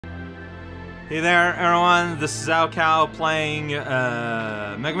Hey there, everyone. This is Cow playing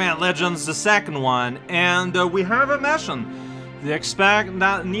MegaMan Legends, the second one, and we have a mission. They expect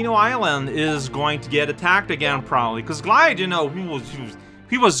that Nino Island is going to get attacked again, probably, because Glide, you know,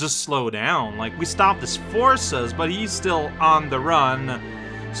 he was just slowed down. Like, we stopped his forces, but he's still on the run.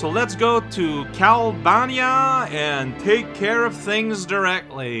 So let's go to Calbania and take care of things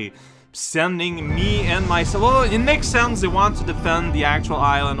directly. Sending me and myself. Well, it makes sense. They want to defend the actual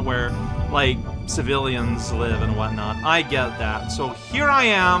island where, like, civilians live and whatnot. I get that. So here I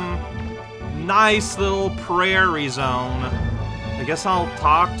am. Nice little prairie zone. I guess I'll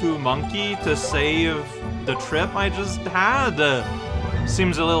talk to Monkey to save the trip I just had.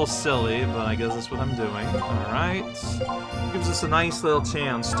 Seems a little silly, but I guess that's what I'm doing. Alright. Gives us a nice little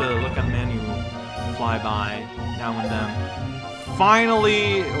chance to look at menu, fly by now and then.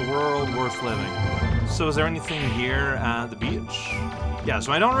 Finally, a world worth living. So is there anything here at the beach? Yeah,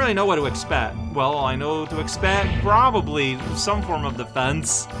 so I don't really know what to expect. Well, I know to expect probably some form of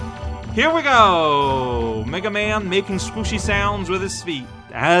defense. Here we go! Mega Man making squishy sounds with his feet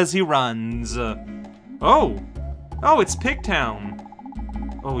as he runs. Oh, it's Pigtown.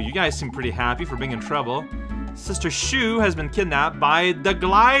 Oh, you guys seem pretty happy for being in trouble. Sister Shu has been kidnapped by the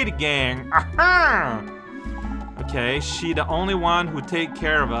Glide Gang. Aha! Okay, she the only one who take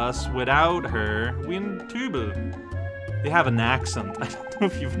care of us. Without her, we in trouble. They have an accent. I don't know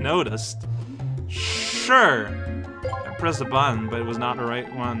if you've noticed. Sure. I pressed the button, but it was not the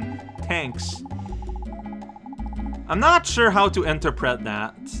right one. Thanks. I'm not sure how to interpret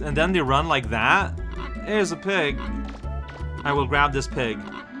that. And then they run like that. Here's a pig. I will grab this pig.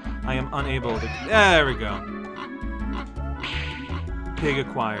 I am unable to... There we go. Pig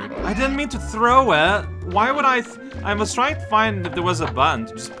acquired. I didn't mean to throw it. Why would I... I was trying to find if there was a button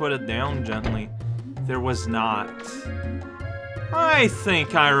to just put it down gently. There was not. I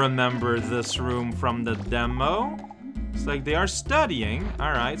think I remember this room from the demo. It's like they are studying.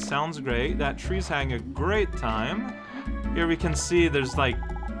 Alright, sounds great. That tree's having a great time. Here we can see there's like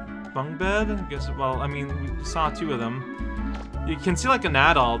bunk bed. I guess, well, I mean, we saw two of them. You can see like an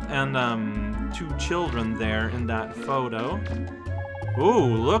adult and two children there in that photo.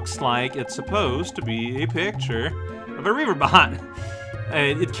 Ooh, looks like it's supposed to be a picture of a Reaver bot.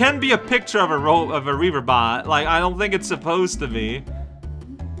 It can be a picture of a Reaver bot. Like, I don't think it's supposed to be.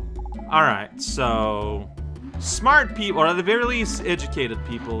 Alright, so... smart people, or at the very least, educated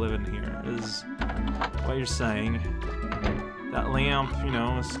people live in here, is what you're saying. That lamp, you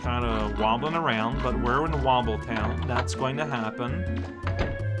know, is kind of wobbling around, but we're in Wobble Town. That's going to happen.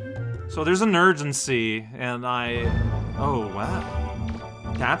 So there's an urgency, and oh,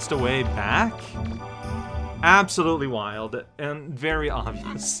 what? That's the way back? Absolutely wild, and very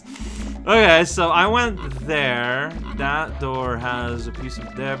obvious. Okay, so I went there. That door has a piece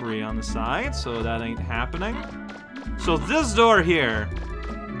of debris on the side, so that ain't happening. So this door here,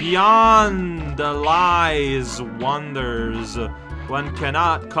 beyond the lies, wonders, one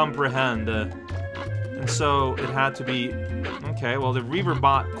cannot comprehend. And so it had to be... Okay, well, the Reaver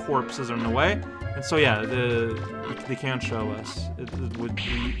bot corpses are in the way. And so, yeah, they can't show us. It would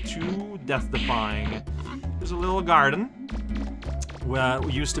be too death-defying. There's a little garden. Well,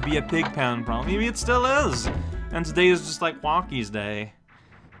 it used to be a pig pen, probably. Maybe it still is. And today is just like Walkie's day.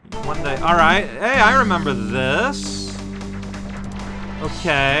 One day. Alright. Hey, I remember this.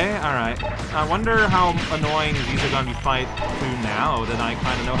 Okay, alright. I wonder how annoying these are going to be fight through now that I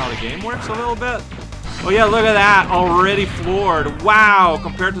kind of know how the game works a little bit. Oh yeah, look at that. Already floored. Wow,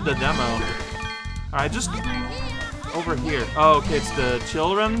 compared to the demo. Alright, just over here. Oh, okay, it's the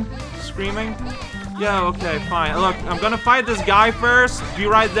children screaming. Yeah, okay, fine. Look, I'm gonna fight this guy first. Be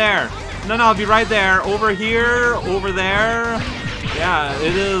right there. No, I'll be right there. Over here, over there. Yeah,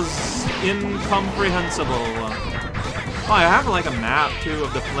 it is incomprehensible. Oh, I have like a map too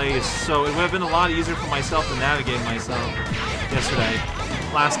of the place, so it would have been a lot easier for myself to navigate myself yesterday.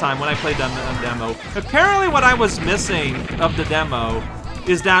 Last time when I played the demo. Apparently what I was missing of the demo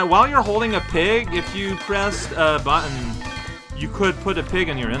is that while you're holding a pig, if you pressed a button, you could put a pig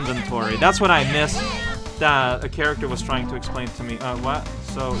in your inventory. That's what I missed that a character was trying to explain to me. What?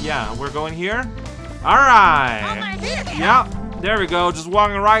 So, yeah, we're going here? Alright! Yep, there we go, just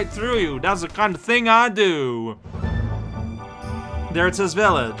walking right through you. That's the kind of thing I do. There it says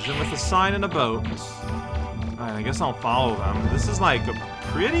village, and with a sign and a boat. Alright, I guess I'll follow them. This is like a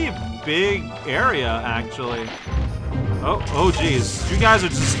pretty big area, actually. Oh geez. You guys are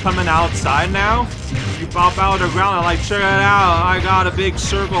just coming outside now? You pop out of the ground and like, check it out, I got a big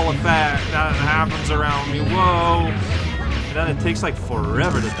circle effect that happens around me, whoa. And then it takes like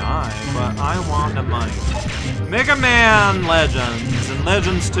forever to die, but I want the money. MegaMan Legends and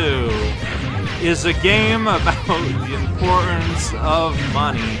Legends 2. is a game about the importance of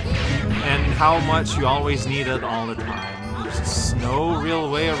money and how much you always need it all the time. There's just no real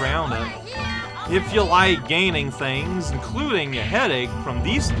way around it. If you like gaining things, including a headache from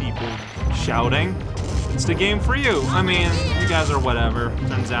these people shouting, it's the game for you. I mean, you guys are whatever,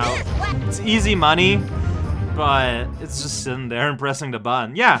 turns out. It's easy money, but it's just sitting there and pressing the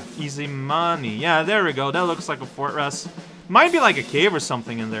button. Yeah, easy money. Yeah, there we go. That looks like a fortress. Might be like a cave or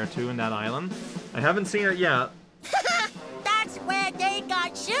something in there too, in that island. I haven't seen it yet. That's where they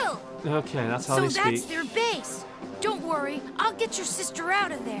got you. Okay, that's how they speak. So that's their base. Don't worry, I'll get your sister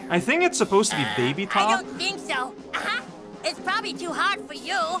out of there. I think it's supposed to be baby talk. I don't think so. It's probably too hard for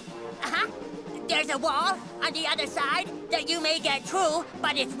you. There's a wall on the other side that you may get through,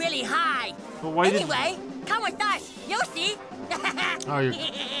 but it's really high. But why anyway, come with us. You'll see. Oh,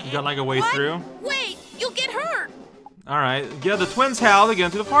 you got like a way through? Wait, you'll get hurt. Alright, yeah, the twins how to get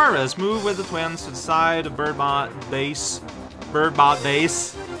into the forest. Move with the twins to the side of Birdbot base. Birdbot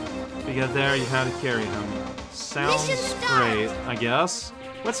base. To get there, you have to carry them. Sounds great, I guess.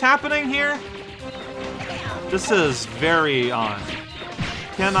 What's happening here? This is very odd.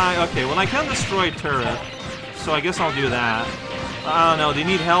 Can I? Okay, well I can destroy turret, so I guess I'll do that. I don't know, do you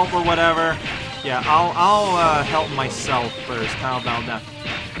need help or whatever? Yeah, I'll help myself first. How about that?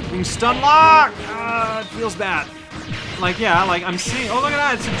 Being stun locked! It feels bad. Like, yeah, like I'm seeing. Oh, look at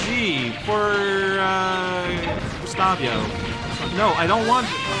that! It's a G for Gustavio. So, no, I don't want.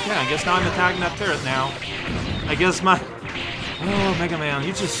 Okay, I guess now I'm attacking that turret now. I guess my. Oh, Mega Man,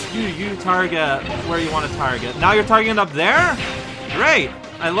 you target where you want to target. Now you're targeting up there? Great,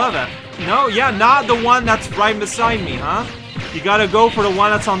 I love it. No, yeah, not the one that's right beside me, huh? You gotta go for the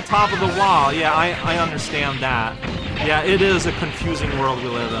one that's on top of the wall. Yeah, I understand that. Yeah, it is a confusing world we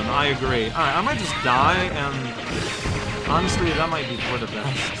live in. I agree. Alright, I might just die, and honestly, that might be for the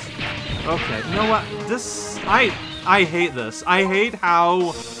best. Okay, you know what? This, I hate this. I hate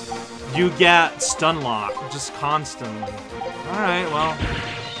how you get stun lock just constantly. Alright, well,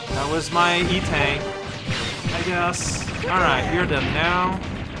 that was my E-Tank, I guess. Alright, you're dead now.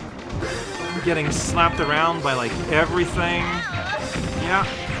 I'm getting slapped around by, like, everything. Yeah.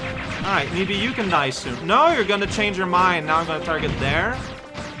 Alright, maybe you can die soon. No, you're gonna change your mind. Now I'm gonna target there.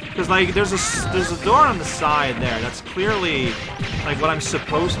 Because, like, there's a door on the side there. That's clearly, like, what I'm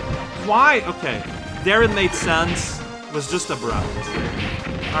supposed to... Why? Okay. There it made sense. It was just abrupt.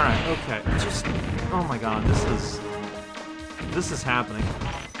 Alright, okay. Just... Oh my god, this is happening.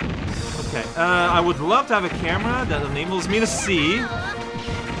 Okay, I would love to have a camera that enables me to see.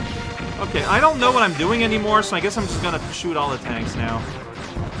 Okay, I don't know what I'm doing anymore, so I guess I'm just gonna shoot all the tanks now.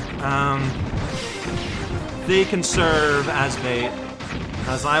 They can serve as bait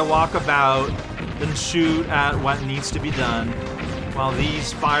as I walk about and shoot at what needs to be done, while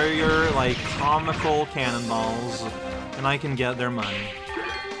these fire like comical cannonballs, and I can get their money.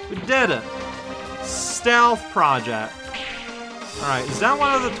 We did it! Stealth project. Alright, is that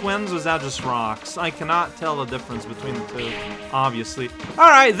one of the twins or is that just rocks? I cannot tell the difference between the two, obviously.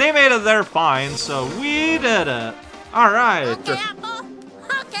 Alright, they made it there fine, so we did it! Alright! Okay, Apple.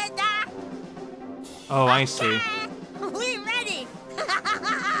 Okay, Doc. Oh, I see. We ready.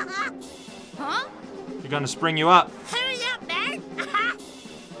 Huh? You're gonna spring you up. Hurry up, man.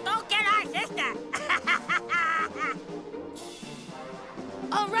 Go get our sister.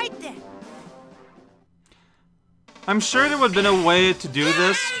 All right then. I'm sure there would have been a way to do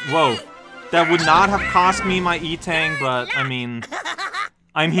this. Whoa. That would not have cost me my E-Tang, but, I mean,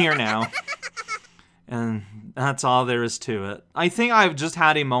 I'm here now. And that's all there is to it. I think I've just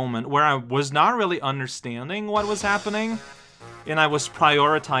had a moment where I was not really understanding what was happening, and I was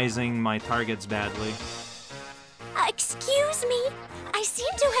prioritizing my targets badly. Excuse me, I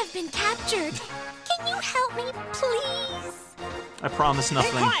seem to have been captured. Can you help me, please? I promise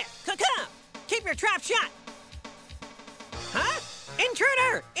nothing. Be quiet! Come! Keep your trap shut! Huh?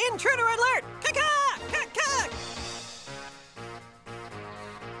 Intruder! Intruder alert! Caca!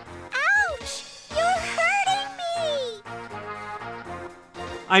 Ouch! You're hurting me!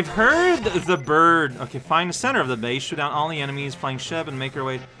 I've heard the bird. Okay, find the center of the base, shoot down all the enemies, flying ship, and make your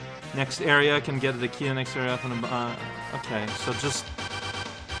way next area. Can get the key to the next area from the. Okay, so just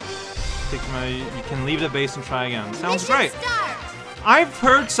take my. You can leave the base and try again. Sounds great. I've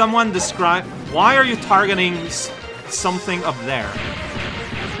heard someone describe. Why are you targeting something up there?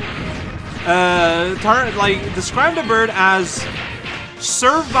 Describe the bird as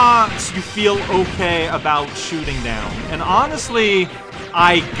serve bots you feel okay about shooting down. And honestly,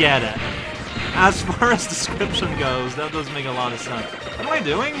 I get it. As far as description goes, that does make a lot of sense. What am I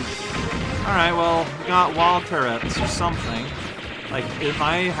doing? Alright, well, we got wall turrets or something. Like, am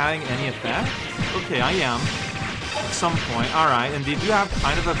I having any effect? Okay, I am. At some point. Alright, and they do have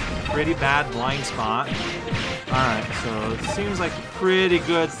kind of a pretty bad blind spot. Alright, so it seems like a pretty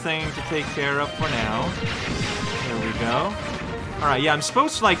good thing to take care of for now. There we go. Alright, yeah, I'm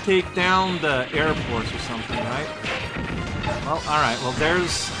supposed to, like, take down the air force or something, right? Well, alright, well,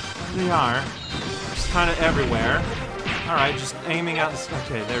 they are. Just kind of everywhere. Alright, just aiming at this.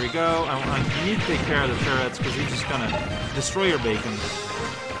 Okay, there we go. I need to take care of the turrets because he's just gonna destroy your bacon.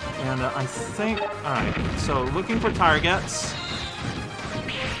 And I think. Alright, so looking for targets.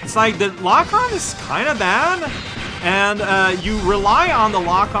 It's like the lock-on is kind of bad, and you rely on the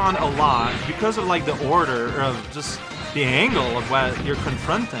lock-on a lot because of like the order of just the angle of what you're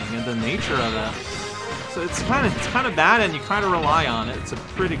confronting and the nature of it. So it's kind of bad, and you kind of rely on it. It's a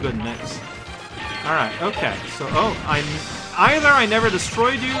pretty good mix. Alright, okay, so, either I never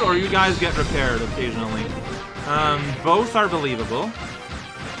destroyed you, or you guys get repaired occasionally. Both are believable.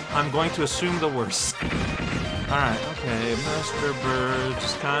 I'm going to assume the worst. Alright, okay, Mr. Bird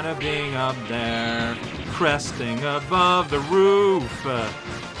just kind of being up there, cresting above the roof.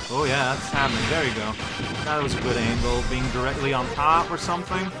 Oh yeah, that's happening, there you go. That was a good angle, being directly on top or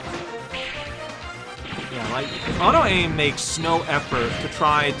something. Yeah, like, auto-aim makes no effort to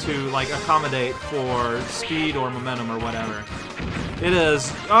try to, like, accommodate for speed or momentum or whatever. It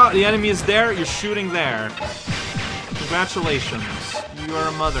is, oh, the enemy is there, you're shooting there. Congratulations, you are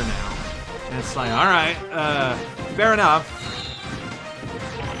a mother now. And it's like, alright, fair enough.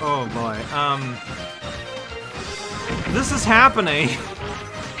 Oh boy, this is happening.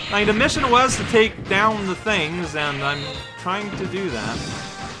 Like, the mission was to take down the things, and I'm trying to do that.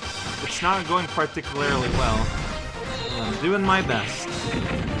 It's not going particularly well. I'm doing my best.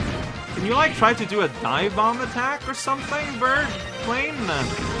 Can you, like, try to do a dive bomb attack or something, bird? Plane?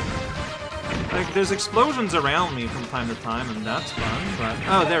 Like, there's explosions around me from time to time, and that's fun, but...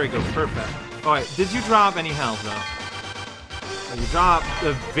 Oh, there we go, perfect. Alright, did you drop any health, though? You dropped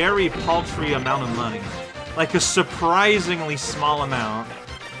a very paltry amount of money. Like, a surprisingly small amount.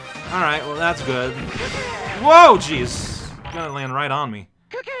 Alright, well, that's good. Whoa, jeez! Gonna land right on me.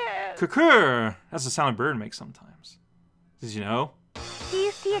 Cuckoo! That's the sound a bird makes sometimes. Did you know? Do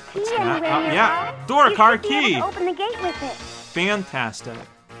you see a key anywhere nearby? Yeah, door card key! Open the gate with it. Fantastic.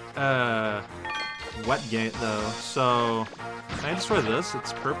 Wet gate, though. So, can I destroy this?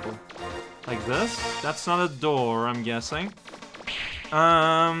 It's purple. Like this? That's not a door, I'm guessing.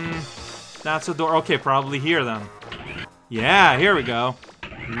 That's a door. Okay, probably here, then. Yeah, here we go.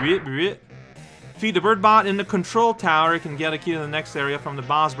 Feed the bird bot in the control tower. It can get a key to the next area from the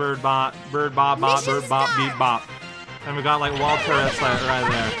boss bird bot. Bird bot, bird bot, beat bop. And we got like wall turrets right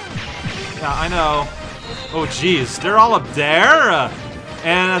there. Yeah, I know. Oh, jeez, they're all up there.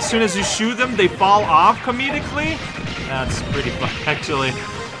 And as soon as you shoot them, they fall off comedically. That's pretty fun, actually.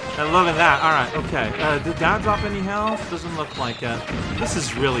 I'm loving that. All right, okay. Did that drop any health? Doesn't look like it. This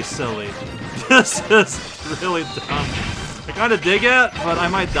is really silly. This is really dumb. I kind of dig it, but I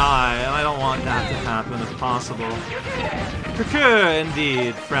might die, and I don't want that to happen if possible. Cuckoo,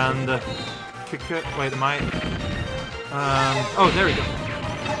 indeed, friend. Cuckoo. Wait, am I? Oh, there we go.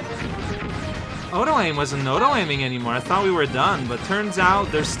 Auto-aim wasn't auto-aiming anymore. I thought we were done, but turns out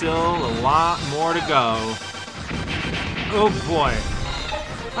there's still a lot more to go. Oh boy.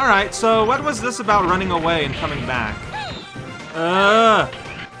 Alright, so what was this about running away and coming back?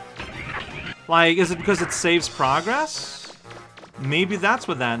 Like, is it because it saves progress? Maybe that's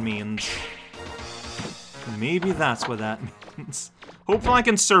what that means. Maybe that's what that means. Hopefully I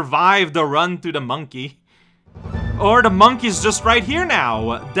can survive the run through the monkey. Or the monkey's just right here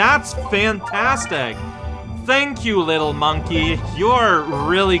now. That's fantastic. Thank you, little monkey. You're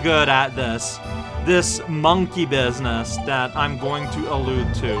really good at this. This monkey business that I'm going to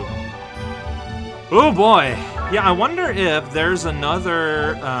allude to. Oh boy. Yeah, I wonder if there's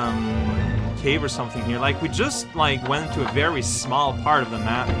another cave or something here. Like, we just like went into a very small part of the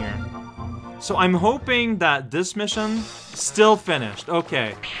map here. So I'm hoping that this mission still finished.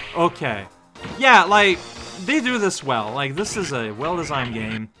 Okay. Okay. Yeah, like, they do this well. Like, this is a well-designed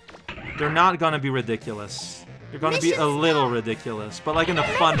game. They're not gonna be ridiculous. They're gonna be a little ridiculous, but like in a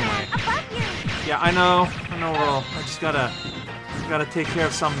fun way. Yeah, I know, Earl. I just gotta take care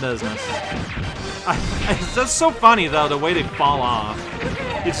of some business. That's so funny, though, the way they fall off.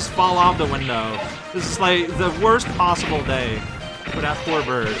 They just fall off the window. This is like the worst possible day for that poor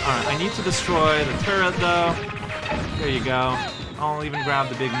bird. Alright, I need to destroy the turret, though. There you go. I'll even grab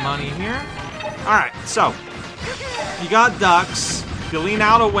the big money here. Alright, so, you got ducks. You lean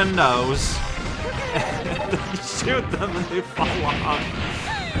out of windows. And you shoot them and they fall off.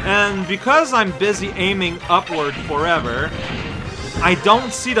 And because I'm busy aiming upward forever, I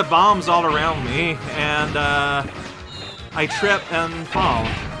don't see the bombs all around me, and I trip and fall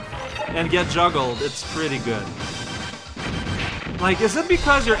and get juggled. It's pretty good. Like, is it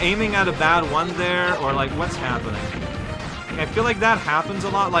because you're aiming at a bad one there, or like what's happening? I feel like that happens a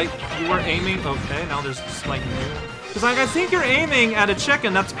lot. Like you were aiming. Okay, now there's just like new. Because like I think you're aiming at a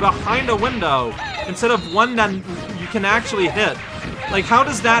chicken that's behind a window instead of one that you can actually hit. Like, how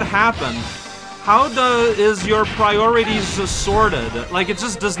does that happen? How is your priorities sorted? Like, it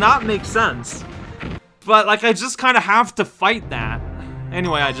just does not make sense. But, like, I just kind of have to fight that.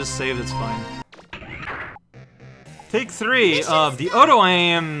 Anyway, I just saved, it's fine. Take 3 of the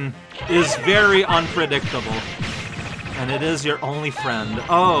auto-aim is very unpredictable. And it is your only friend.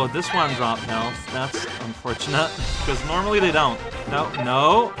 Oh, this one dropped health. That's unfortunate. Because normally they don't.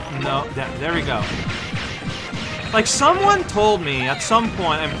 No. There we go. Like, someone told me at some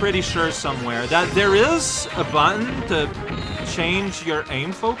point, I'm pretty sure somewhere, that there is a button to change your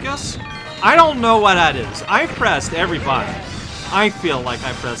aim focus. I don't know what that is. I pressed every button. I feel like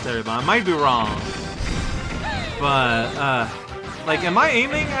I pressed every button. I might be wrong. But, like, am I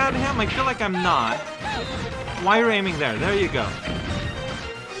aiming at him? I feel like I'm not. Why are you aiming there? There you go.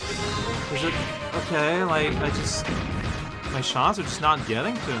 Is it... Okay, like, my shots are just not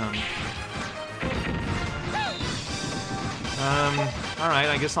getting to him. Alright,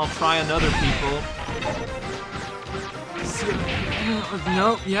 I guess I'll try another people.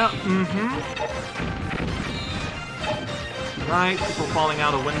 Nope, yeah, Right, people falling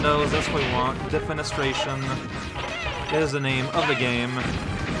out of windows, that's what we want. Defenestration is the name of the game.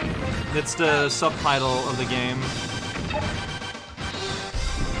 It's the subtitle of the game.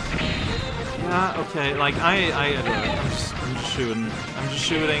 Yeah, okay, like, I'm just shooting. I'm just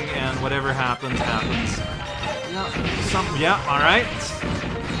shooting, and whatever happens, happens. Yeah, alright.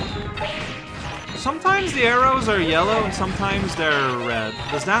 Sometimes the arrows are yellow and sometimes they're red.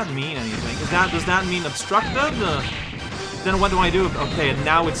 Does that mean anything? Does that mean obstructed? Then what do I do? Okay,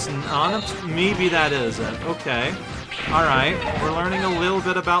 now it's unobstructed. Maybe that is it. Okay. Alright, we're learning a little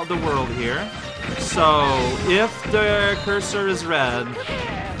bit about the world here. So, if the cursor is red...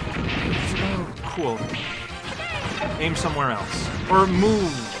 Oh, cool. Aim somewhere else. Or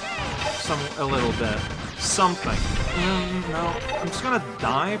move a little bit. Something. No, I'm just gonna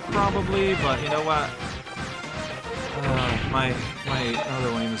die probably, but you know what? My other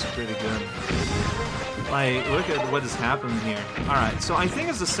aim is pretty good. Like, look at what has happened here. Alright, so I think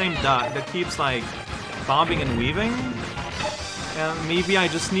it's the same duck that keeps, like, bobbing and weaving. And maybe I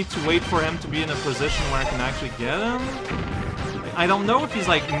just need to wait for him to be in a position where I can actually get him. I don't know if he's,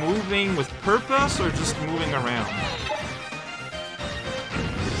 like, moving with purpose or just moving around.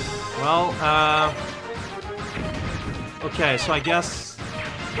 Well, okay, so I guess...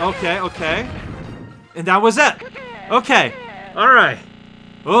 Okay. And that was it! Okay, alright.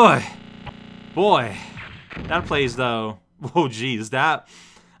 Boy. That plays, though. Oh, geez, that...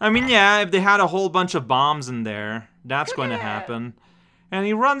 I mean, yeah, if they had a whole bunch of bombs in there, that's going to happen. And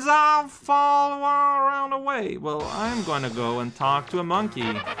he runs off all around away. Well, I'm going to go and talk to a monkey.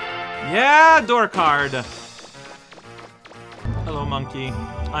 Yeah, door card! Hello, monkey.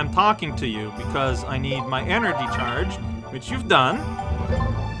 I'm talking to you because I need my energy charge, which you've done.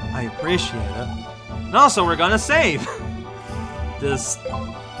 I appreciate it. And also, we're gonna save this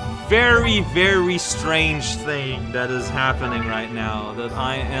very, very strange thing that is happening right now that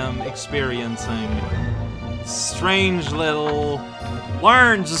I am experiencing. Strange little...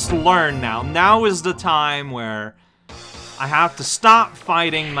 Just learn now. Now is the time where I have to stop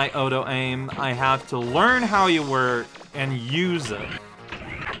fighting my auto-aim. I have to learn how you work and use it.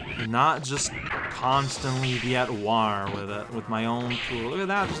 Not just constantly be at war with it, with my own tool. Look at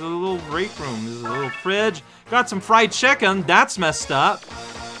that, there's a little break room, there's a little fridge. Got some fried chicken, that's messed up.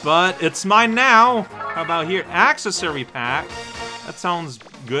 But it's mine now. How about here? Accessory pack. That sounds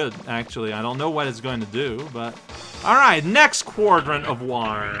good, actually. I don't know what it's going to do, but... Alright, next quadrant of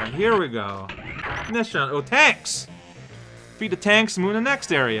war. Here we go. Mission. Oh, tanks! Feed the tanks, move to the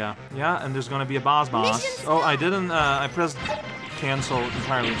next area. Yeah, and there's gonna be a boss. Oh, I didn't, I pressed cancel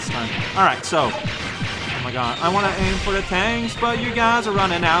entirely this time. Alright, so... Oh my god, I want to aim for the tanks, but you guys are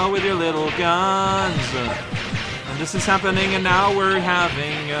running out with your little guns. And this is happening, and now we're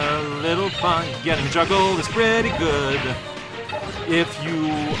having a little fun. Getting juggled is pretty good. If you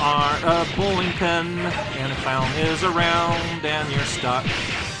are a bowling pin, and a clown is around, and you're stuck.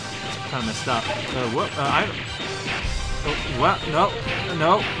 It's kind of messed up. What? What? No.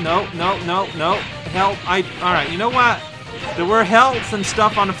 Help. Alright, you know what? There were health and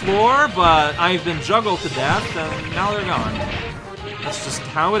stuff on the floor, but I've been juggled to death, and now they're gone. That's just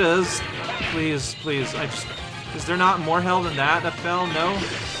how it is. Please, Is there not more hell than that fell? No?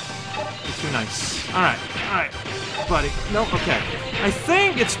 You're too nice. Alright, buddy. No, okay. I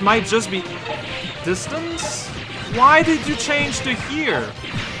think it might just be distance? Why did you change to here?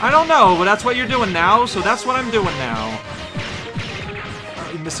 I don't know, but that's what you're doing now, so that's what I'm doing now.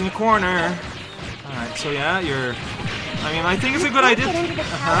 You're missing a corner. Alright, so yeah, you're... I mean, I think it's a good idea. Get into the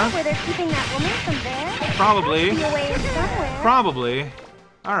tower where they're keeping that woman from there. Probably. Be away somewhere. Probably.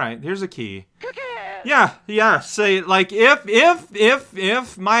 Alright, here's a key. Yeah, say, like,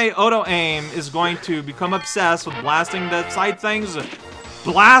 if my auto-aim is going to become obsessed with blasting the side things,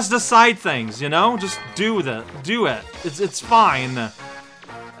 blast the side things, you know? Just do that. Do it. It's fine.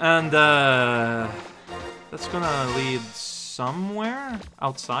 And, that's gonna lead somewhere?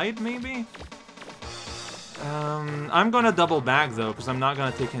 Outside, maybe? I'm gonna double back, though, because I'm not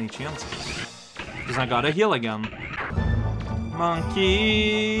gonna take any chances. Because I gotta heal again.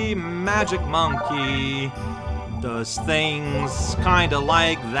 Monkey, magic monkey, does things kinda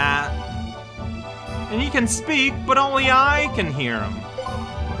like that. And he can speak, but only I can hear him.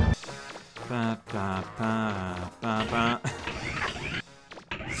 Ba, ba, ba, ba, ba.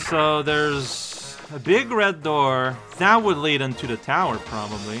 So there's a big red door. That would lead into the tower,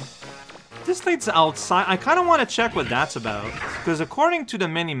 probably. This leads outside. I kind of want to check what that's about. Because according to the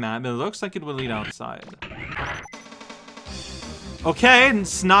mini-map, it looks like it would lead outside. Okay,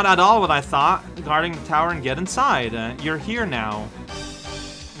 it's not at all what I thought. Guarding the tower and get inside. You're here now.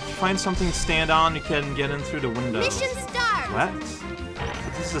 If you find something to stand on, you can get in through the window. Mission start! What?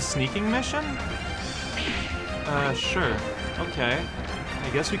 This is a sneaking mission? Sure. Okay. I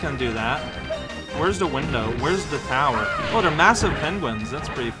guess we can do that. Where's the window? Where's the tower? Oh, they're massive penguins. That's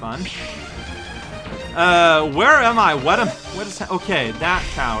pretty fun. Where am I? What is that? Okay, that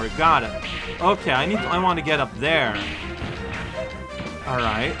tower. Got it. Okay, I want to get up there.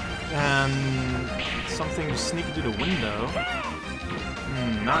 Alright. And something to sneak into the window.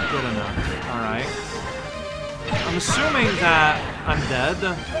 Not good enough. Alright. I'm assuming that I'm dead.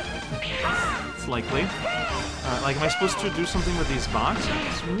 It's likely. Like, am I supposed to do something with these boxes?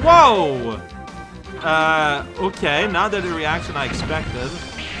 Whoa! Okay, not the reaction I expected.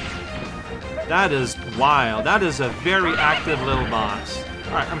 That is wild. That is a very active little box.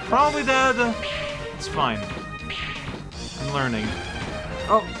 Alright, I'm probably dead. It's fine. I'm learning.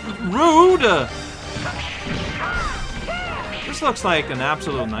 Oh, rude! This looks like an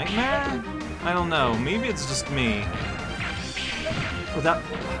absolute nightmare? I don't know. Maybe it's just me. Oh, that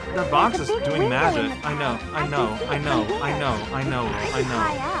box is doing magic. I know.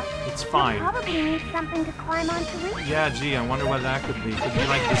 It's fine. Probably need something to climb on to reach. Yeah, gee, I wonder what that could be. Could be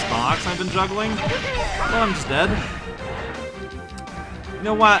like this box I've been juggling? Well, I'm just dead. You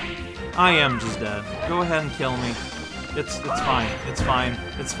know what? I am just dead. Go ahead and kill me. It's fine. It's fine.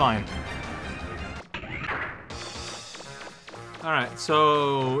 It's fine. Alright,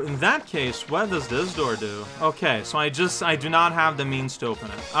 so in that case, what does this door do? Okay, so I do not have the means to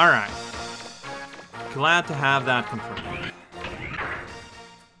open it. Alright. Glad to have that confirmed.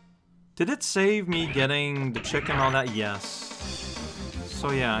 Did it save me getting the chicken and all that? Yes.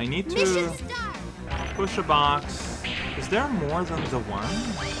 So yeah, I need to push a box. Is there more than the one?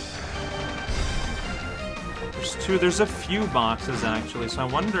 There's two. There's a few boxes, actually, so I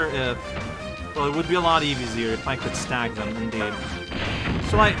wonder if... Well, it would be a lot easier if I could stack them, indeed.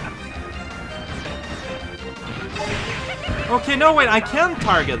 So okay, no, wait, I can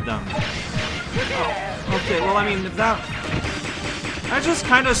target them. Oh, okay, well, I mean, if that... I just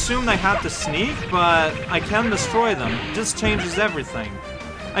kind of assumed I had to sneak, but I can destroy them. This changes everything.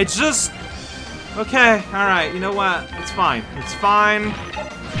 Okay, alright, you know what? It's fine. It's fine.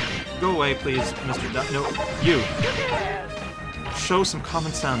 Go away, please, Mr. No, you. Show some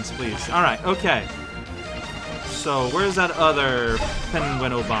common sense, please. Alright, okay. So, where's that other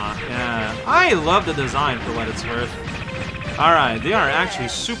penguinobot? Yeah. I love the design for what it's worth. Alright, they are actually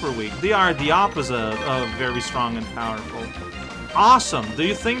super weak. They are the opposite of very strong and powerful. Awesome! Do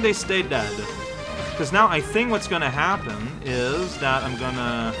you think they stay dead? Because now I think what's gonna happen is that I'm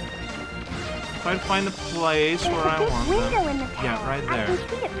gonna try to find a place where I want them. Yeah, right there. I can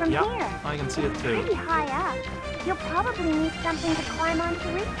see it from here. I can see it too. Pretty high up. You'll probably need something to climb on to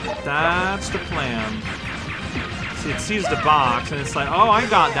reach it. That's the plan. See, it sees the box, and it's like, oh, I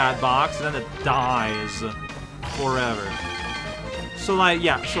got that box, and then it dies forever. So, like,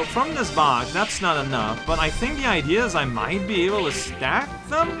 yeah, so from this box, that's not enough, but I think the idea is I might be able to stack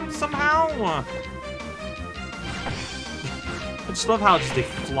them somehow? I just love how they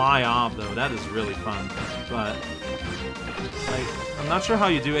fly off, though. That is really fun. But, like, I'm not sure how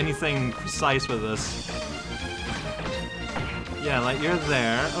you do anything precise with this. Yeah, like you're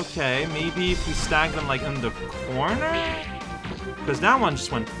there. Okay, maybe if we stack them like in the corner? Because that one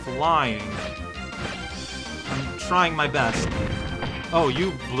just went flying. I'm trying my best. Oh,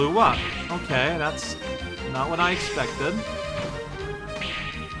 you blew up. Okay, that's not what I expected.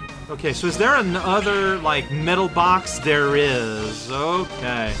 Okay, so is there another, like, middle box? There is.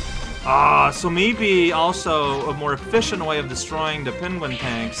 Okay. So maybe also a more efficient way of destroying the penguin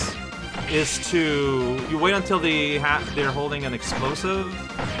tanks is to... You wait until they're holding an explosive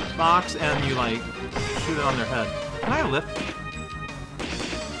box and you, like, shoot it on their head. Can I lift?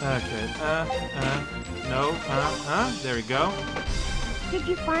 Okay, no, there we go. Did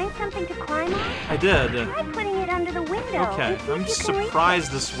you find something to climb on? I did. Try putting it under the window. Okay, I'm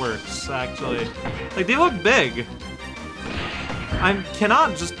surprised this works, actually. Like, they look big. I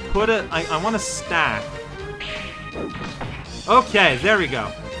cannot just put it... I want to stack. Okay, there we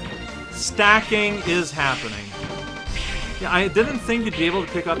go. Stacking is happening. Yeah, I didn't think you'd be able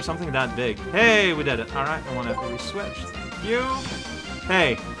to pick up something that big. Hey, we did it. Alright, I want to re-switch. Thank you.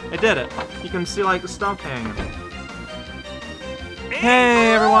 Hey, I did it. You can see, like, the stuff hanging.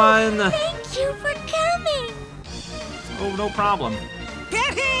 Hey, everyone! Thank you for coming. Oh, no problem.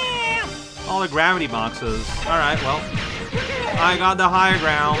 Get him! All the gravity boxes. Alright, well, I got the higher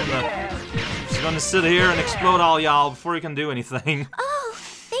ground. Just gonna sit here and explode all y'all before you can do anything. Oh,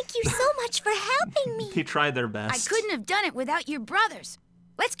 thank you so much for helping me. They tried their I best. couldn't have done it without your brothers.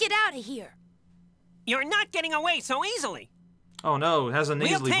 Let's get out of here. You're not getting away so easily. Oh no, it has a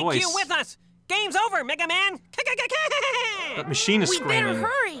nasally We'll take voice. you with us. Game's over, Mega Man. That machine is We better screaming.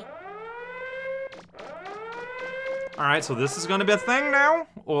 hurry. Alright, so this is gonna be a thing now?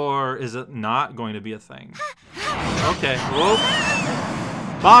 Or is it not going to be a thing? Okay, whoop.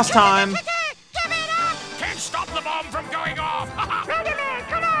 Boss time! Can't stop the bomb from going off! MegaMan,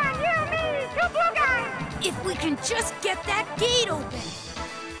 come on, you, me, two blue guys. If we can just get that gate open.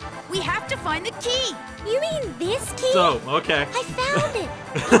 We have to find the key. You mean this key? So, okay. I found it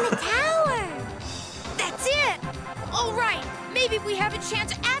in the tower. That's it. All right. Maybe we have a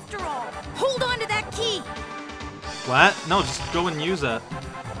chance after all. Hold on to that key. What? No, just go and use it.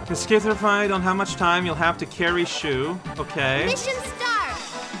 Escape the fight, don't have much time, you'll have to carry shoe. Okay. Mission start.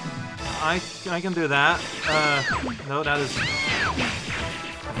 I can do that. No, that is...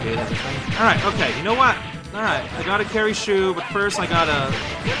 Okay, everything. Alright, okay, you know what? Alright, I gotta carry shoe, but first I gotta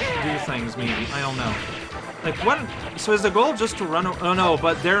do things, maybe. I don't know. Like, what? So is the goal just to run... Oh, no,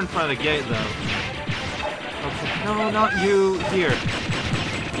 but they're in front of the gate, though. Okay, no, not you. Here.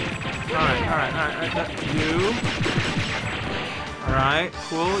 Alright. You. Alright,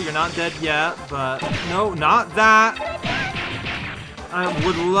 cool. You're not dead yet, but... No, not that! I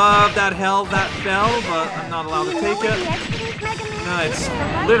would love that hell that fell, but I'm not allowed to take it. No, it's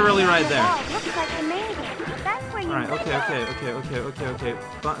literally right there. Alright, okay.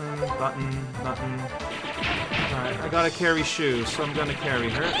 Button. Alright, I gotta carry shoes, so I'm gonna carry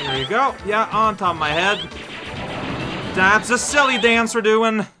her. There you go. Yeah, on top of my head. That's a silly dance we're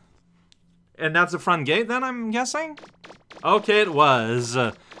doing. And that's the front gate then, I'm guessing? Okay, it was.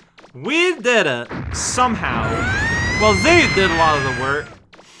 We did it. Somehow. Well, they did a lot of the work.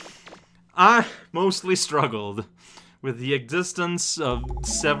 I mostly struggled with the existence of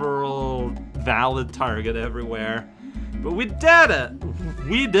several valid targets everywhere. But we did it!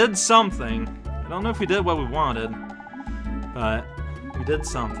 We did something. I don't know if we did what we wanted, but we did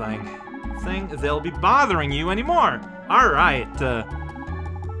something. Think they'll be bothering you anymore. Alright.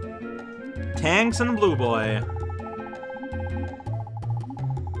 Tanks and Blue Boy.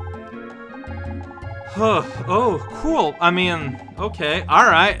 Oh, cool. I mean, okay.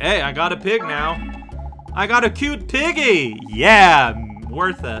 Alright. Hey, I got a pig now. I got a cute piggy! Yeah,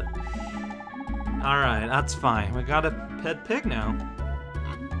 worth it. Alright, that's fine. We got a pet pig now.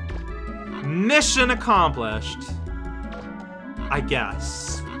 Mission accomplished. I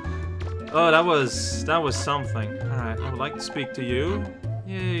guess. Oh, that was something. Alright, I would like to speak to you.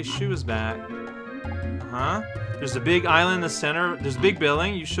 Yay, Shoe is back. Huh? There's a big island in the center. There's a big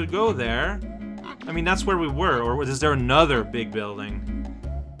building. You should go there. I mean, that's where we were. Or is there another big building?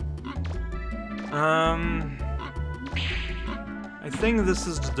 I think this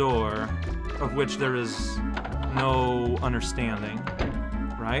is the door, of which there is no understanding,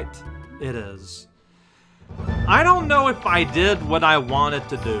 right? It is. I don't know if I did what I wanted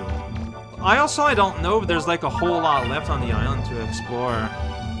to do. I don't know if there's like a whole lot left on the island to explore.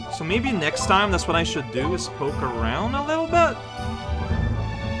 So maybe next time that's what I should do, is poke around a little bit?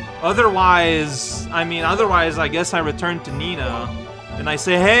 Otherwise, I guess I return to Nina, and I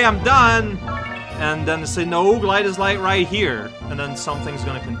say, hey, I'm done! And then they say, no, light is light right here. And then something's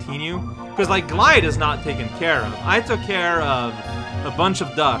gonna continue. Because, like, Glide is not taken care of. I took care of a bunch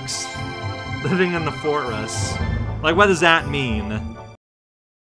of ducks living in the fortress. Like, what does that mean?